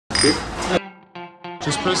Good.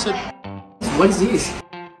 Just press it. What is this?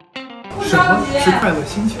 什么是快乐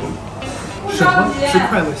星球？什么是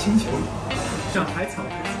快乐星球？像海草。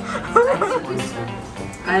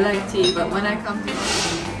I like tea, but when I come to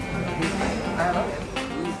I love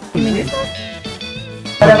it.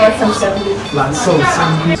 What about some celery? 蓝瘦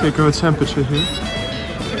星。 Take our temperature here.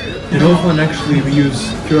 In Oakland, actually, we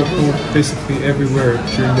use QR code basically everywhere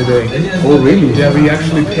during the day. Oh, really? Yeah, we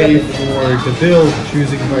actually pay for the bill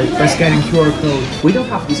choosing by scanning QR code. We don't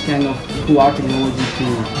have this kind of QR technology to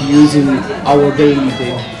use in our daily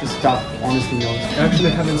stuff, honestly, no. I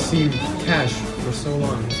actually haven't seen cash for so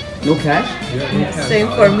long. No cash? Yeah, no cash. Same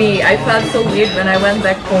for me. I felt so weird when I went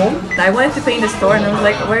back home. I wanted to pay in the store and I was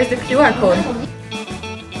like, where's the QR code?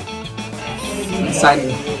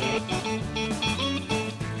 Exciting.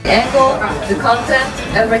 The angle, the content,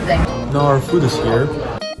 everything. Now our food is here.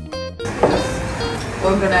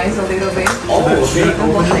 Organize a little bit. Oh, okay. The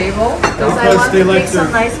whole table. Because I want to take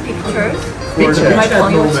some nice pictures. For the My WeChat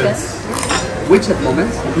phone moments. WeChat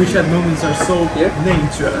moments? WeChat moments are so Yeah.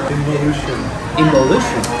 named to involution.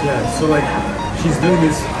 Involution? Yeah, so like she's doing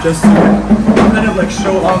this just to kind of like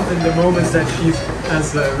show off in the moments that she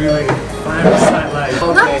has a really fabulous life.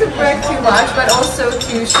 Not to brag too much, but also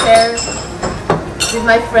to share with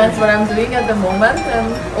my friends what I'm doing at the moment and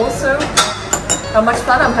also how much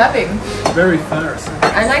fun I'm having. Very fast.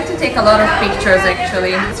 I like to take a lot of pictures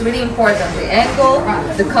actually. It's really important. The angle,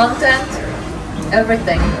 the content,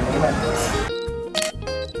 everything.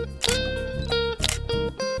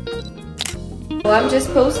 Well, I'm just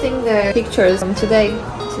posting the pictures from today.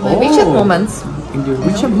 So my WeChat moments. In the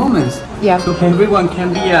WeChat moments? Yeah. So everyone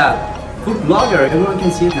can be a food blogger, everyone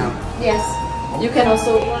can see it now. Yes. You can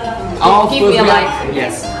also give food me a blog- like.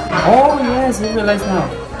 Yes. Oh yes, I realize now.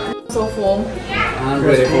 So full. I'm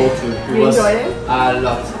ready to go to. You enjoyed it? A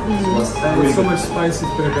lot. It was And really it's so good. much spicy,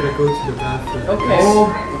 but I gotta go to the bathroom. Okay.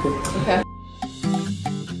 Oh, Okay.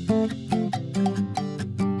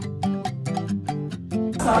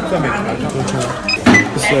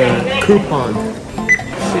 It's a coupon.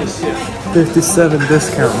 57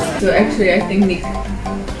 discount. So actually I think Nick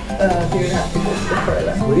didn't have to go to the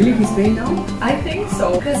further. really? He's paying now? I think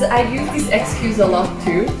so, because I use this excuse a lot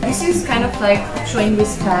too. This is kind of like showing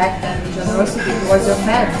respect and generosity towards your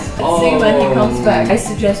fans. See, when he comes back, I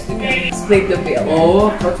suggest we can split the bill.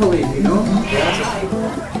 Oh, totally, you know?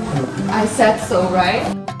 I said so, right?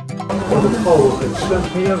 Are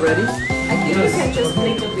you ready? I think you can just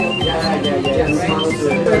split the bill with that. Yeah. Right?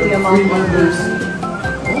 For the amount.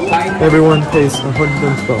 Everyone pays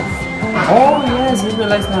 112. Oh yes, I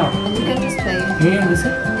realize now. And you can just pay. Here,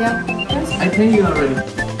 listen. Yeah. Yes. I pay you already.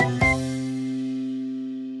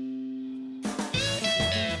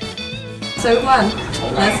 So one,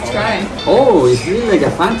 let's try. Oh, it's really like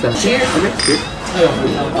a Fanta. Cheers. Okay, good.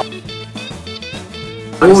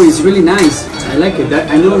 Oh, it's really nice. I like it.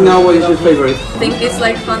 I know now what is your favorite. Think it's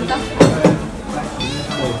like Fanta?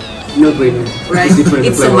 Not really. Right? It's different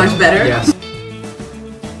It's so flavor. much better. Yes.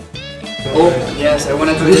 Oh, yes, I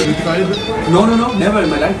wanted to do You it. tried it before? No, never in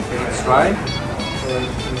my life. Let's try.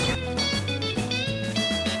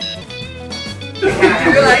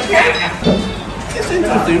 You like it? It's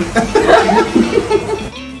interesting.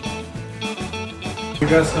 You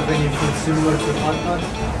guys have anything similar to hot pot?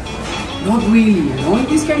 Not really. Only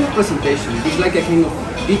this kind of presentation. It's like a kind of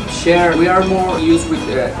big share. We are more used with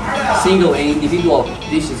single and individual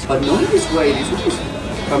dishes. But not in this way. This one is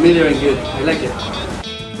familiar and good. I like it.